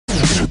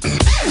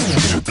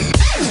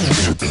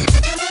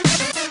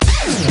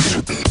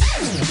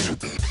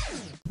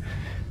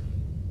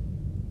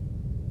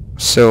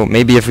So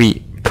maybe if we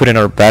put in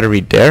our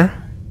battery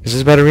there. Is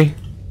this battery?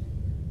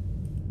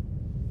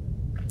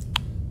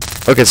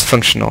 Okay, it's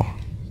functional.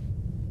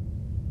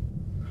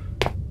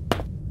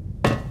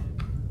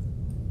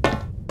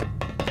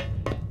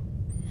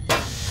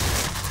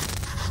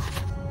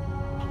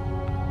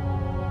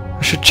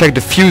 I should check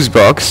the fuse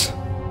box.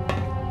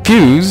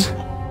 Fuse?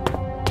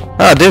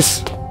 Ah,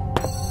 this.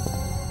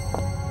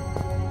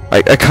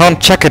 I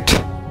can't check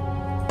it.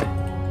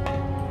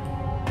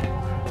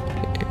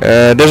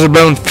 There's a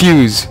blown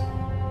fuse.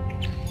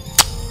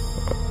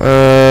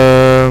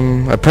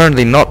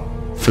 Apparently not,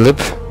 Philip.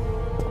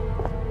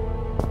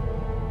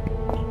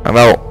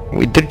 Well,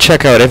 we did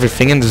check out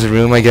everything in this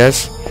room, I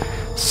guess.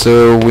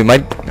 So we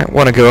might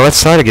want to go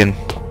outside again.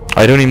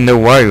 I don't even know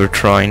why we're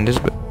trying this,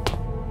 but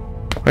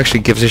who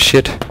actually gives a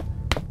shit?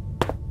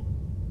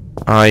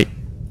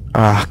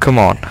 Come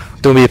on.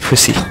 Don't be a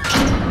pussy.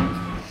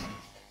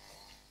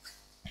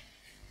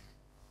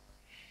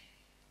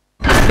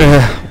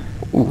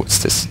 Ooh,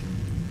 what's this?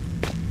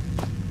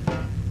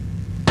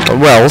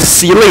 Well,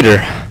 see you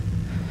later.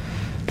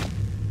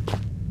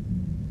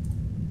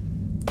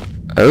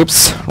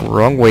 Oops,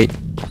 wrong way.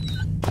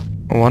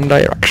 One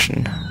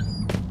direction.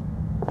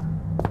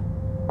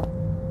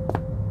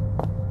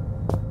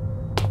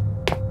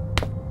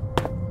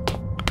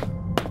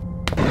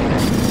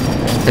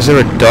 Is there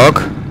a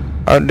dog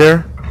out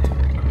there?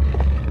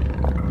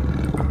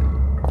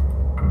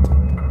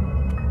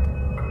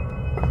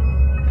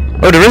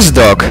 Oh, there is a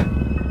dog.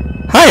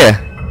 Hiya.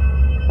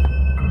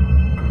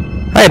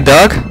 Hiya,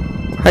 dog.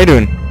 How you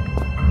doing?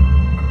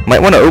 Might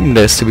want to open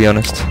this, to be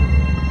honest.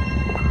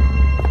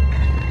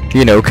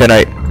 You know, can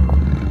I...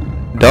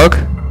 Dog?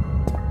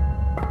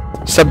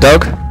 Sup,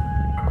 dog?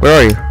 Where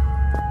are you?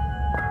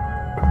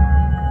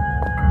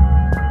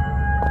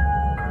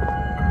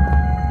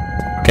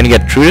 Can you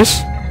get through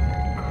this?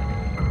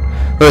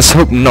 Let's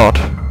hope not.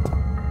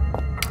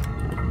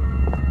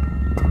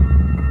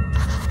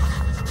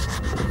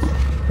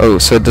 Oh,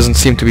 so it doesn't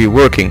seem to be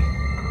working.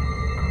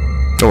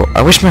 Oh,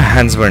 I wish my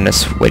hands weren't as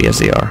sweaty as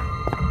they are.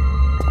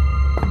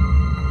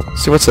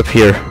 See what's up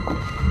here.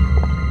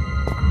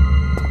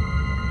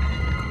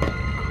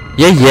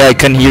 Yeah, I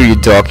can hear you,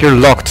 dog. You're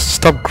locked.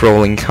 Stop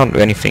growling. Can't do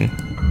anything.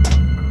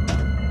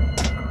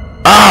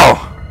 Ow!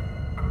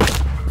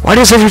 Why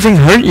does everything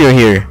hurt you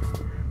here?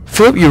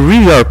 Philip, you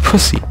really are a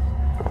pussy.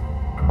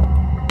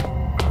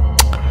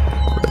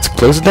 Let's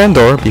close the damn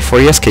door before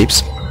he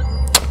escapes.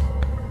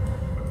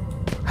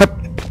 Hup.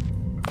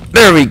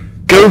 There we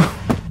go.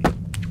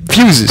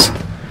 Fuses.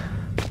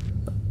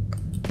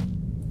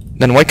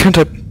 Then why can't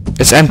I...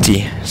 It's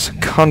empty. So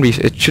it can't be...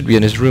 It should be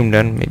in his room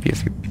then. Maybe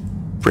if you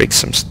break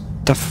some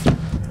stuff.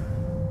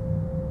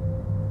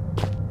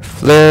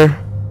 Flare.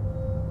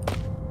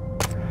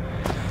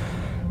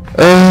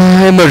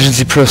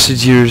 Emergency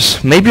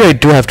procedures. Maybe I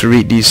do have to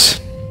read these.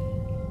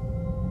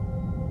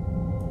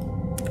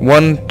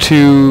 1,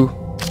 2...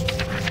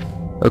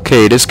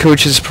 Okay, this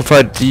coach is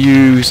provided to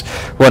use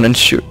 1.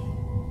 Ensure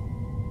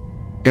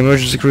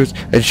emergency cruise.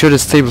 Ensure the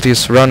stability is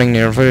surrounding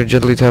you. Very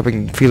gently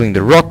tapping, feeling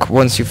the rock.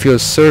 Once you feel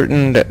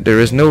certain that there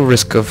is no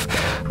risk of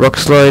rock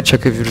slide,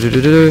 check if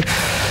you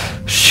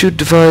shoot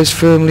device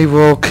firmly,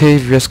 wall,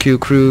 cave, rescue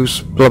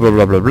crews, blah blah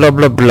blah blah blah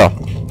blah blah.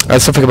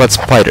 Something about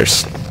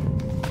spiders.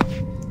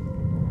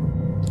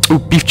 Ooh,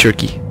 beef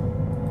jerky.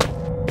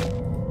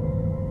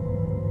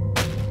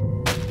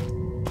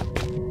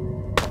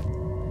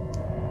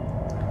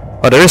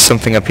 Oh, there is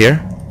something up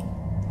here.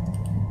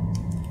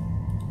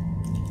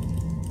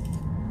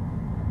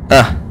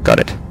 Ah, got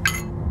it.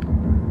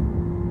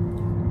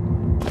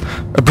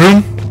 A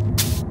broom?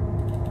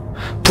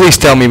 Please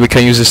tell me we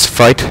can use this to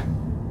fight.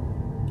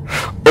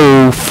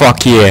 Oh,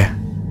 fuck yeah.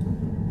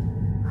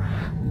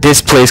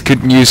 This place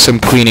could use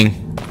some cleaning.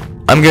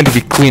 I'm going to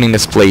be cleaning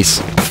this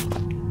place.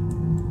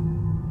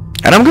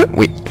 And I'm going...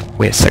 Wait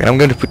a second. I'm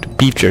going to put the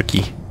beef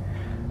jerky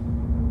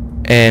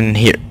in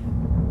here.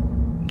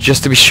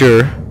 Just to be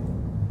sure.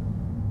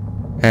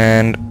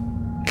 And...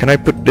 Can I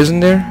put this in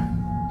there?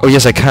 Oh,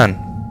 yes, I can.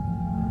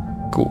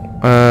 Cool.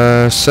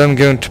 So I'm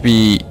going to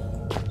be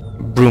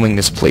brooming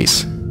this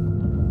place.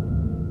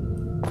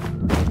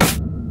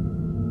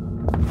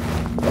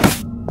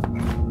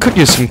 Could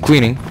use some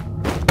cleaning.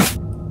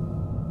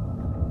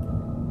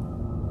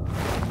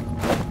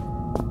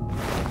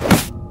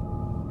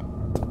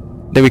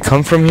 Did we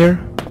come from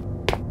here?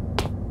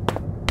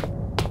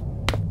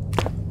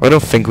 I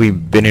don't think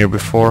we've been here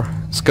before.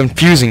 It's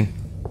confusing.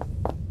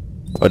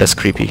 Oh, that's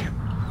creepy.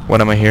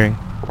 What am I hearing?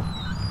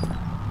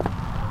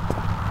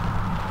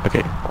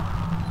 Okay.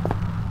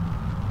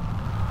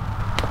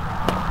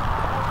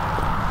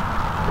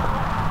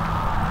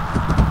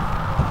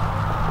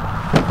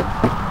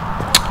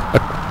 A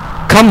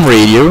comm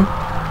radio?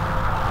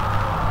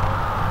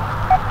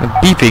 A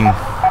beeping.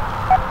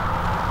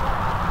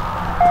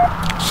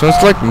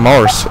 Sounds like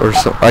Mars or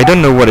so. I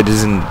don't know what it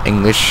is in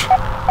English.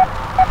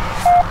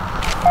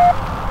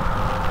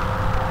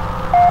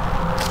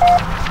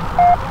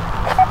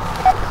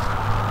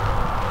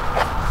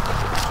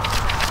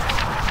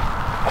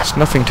 There's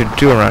nothing to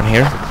do around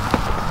here.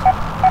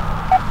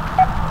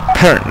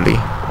 Apparently.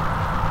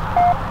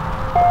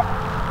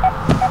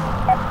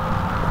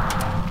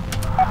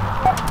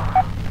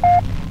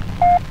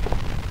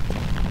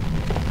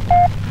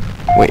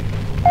 Wait.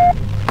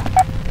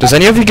 Does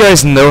any of you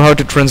guys know how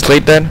to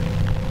translate that?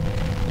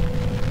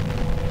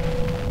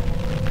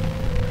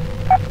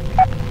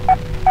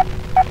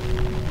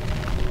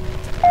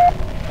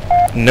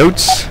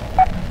 Notes.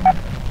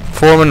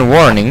 Foreman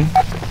warning.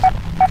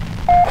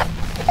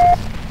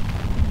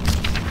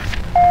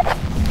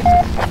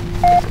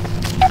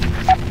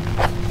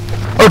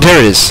 Oh, there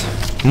it is.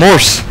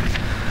 Morse.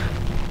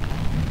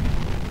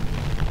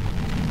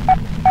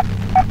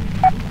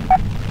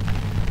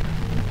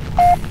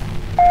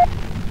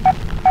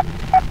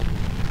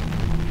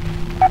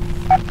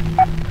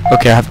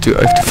 Okay, I have to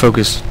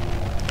focus.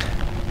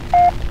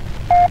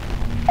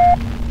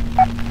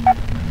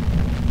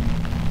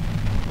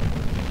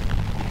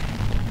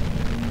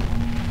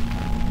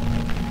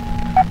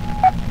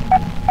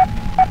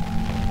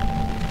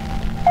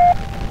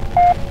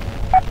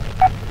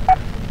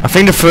 I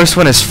think the first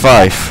one is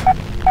 5.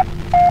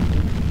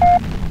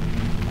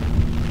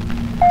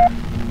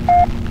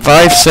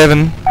 5,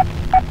 7.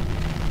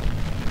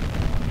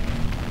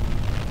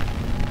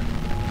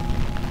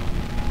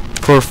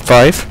 4,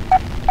 5.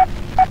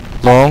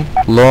 Long,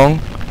 long.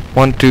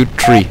 1, 2,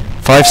 3.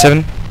 5,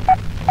 7.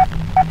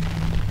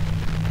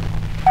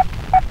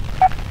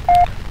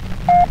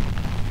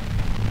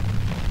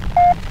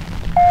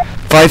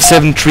 5,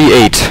 7, 3,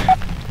 8.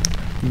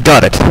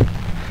 Got it.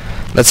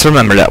 Let's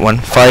remember that one.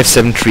 5,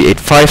 7, 3, 8.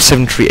 5,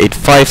 7, 3, 8.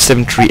 5,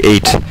 7, 3,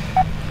 8.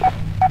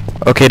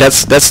 Okay,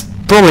 that's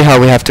probably how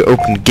we have to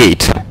open the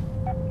gate.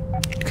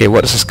 Okay,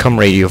 what is this comm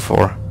radio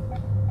for?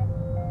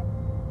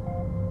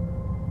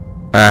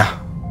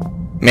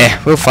 Meh,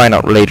 we'll find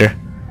out later.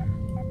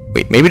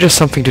 Wait, maybe there's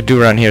something to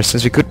do around here,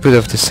 since we could put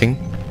off this thing.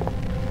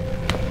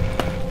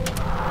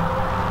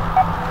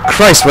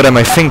 Christ, what am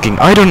I thinking?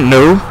 I don't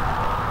know.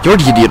 You're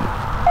the idiot.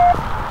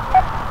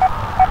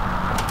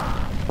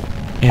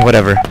 Yeah,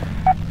 whatever.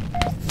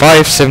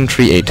 5, 7,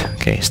 3, 8.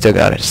 Okay, still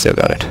got it, still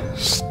got it.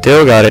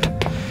 Still got it.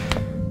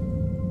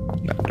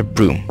 No, the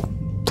broom,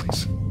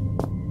 please.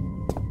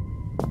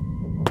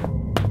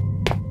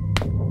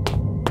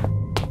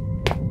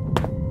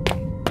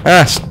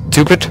 Ah,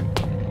 stupid.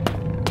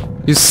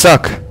 You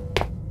suck.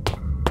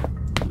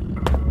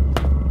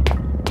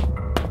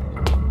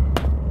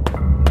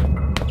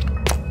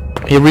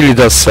 He really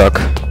does suck.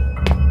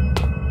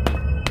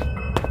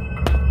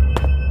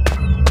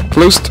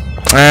 Closed.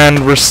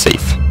 And we're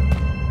safe.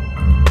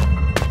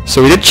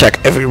 So we did check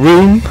every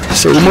room,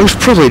 so most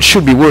probably it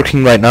should be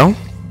working right now.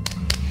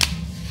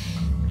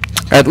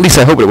 At least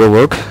I hope it will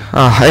work.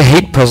 I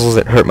hate puzzles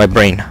that hurt my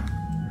brain.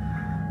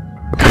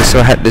 Okay, so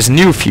I had this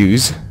new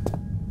fuse.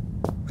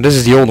 This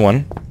is the old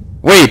one.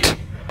 Wait!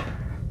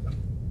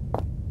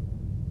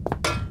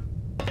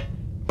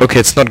 Okay,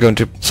 it's not going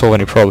to solve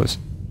any problems.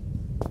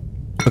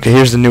 Okay,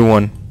 here's the new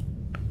one.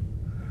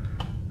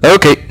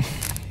 Okay.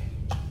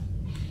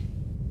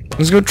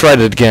 Let's go try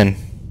that again.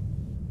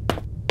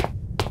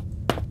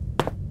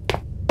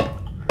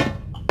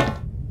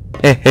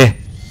 Hey.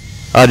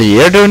 Are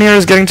the air down here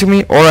is getting to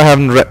me, or I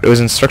haven't read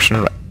those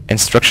instructions?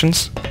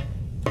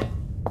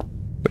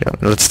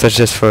 Wait, let's touch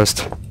this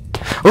first.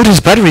 Oh, there's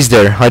batteries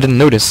there. I didn't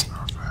notice.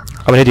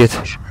 I'm an idiot.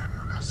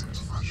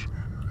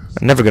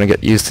 I'm never gonna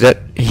get used to that.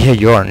 Yeah,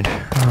 you aren't.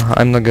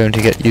 I'm not going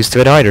to get used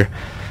to it either.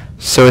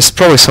 So it's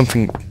probably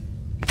something...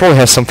 Probably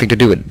has something to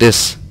do with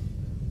this.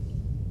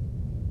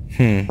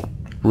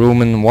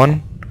 Roman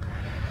 1.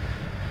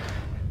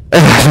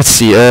 Let's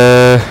see.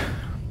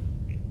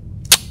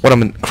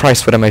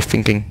 Christ, what am I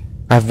thinking?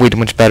 I have way too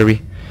much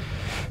battery.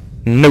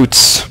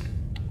 Notes.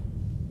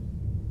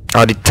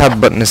 The tab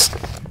button is...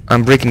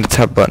 I'm breaking the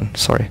tab button.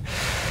 Sorry.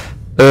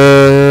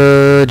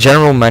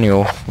 General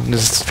manual.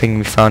 This is the thing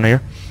we found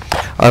here.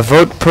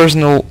 Vote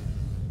personal...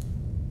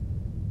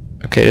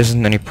 Okay, this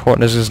isn't any port.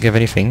 This doesn't give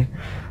anything.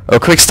 Oh,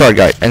 quick start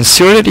guide.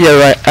 Ensure that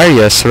the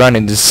area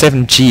surrounding the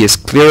 7G is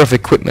clear of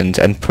equipment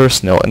and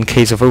personnel in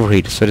case of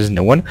overheat. So there's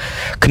no one.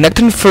 Connect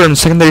and firm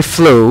secondary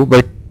flow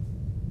by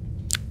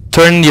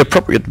turning the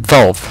appropriate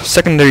valve.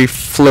 Secondary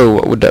flow,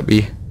 what would that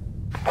be?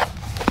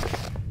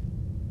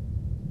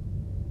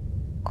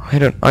 I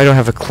don't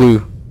have a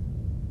clue.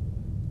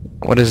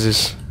 What is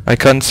this? I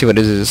can't see what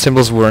this is. The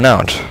symbol's worn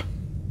out.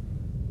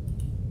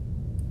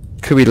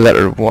 Could be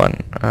letter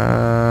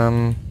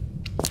 1.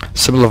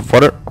 Symbol of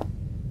water.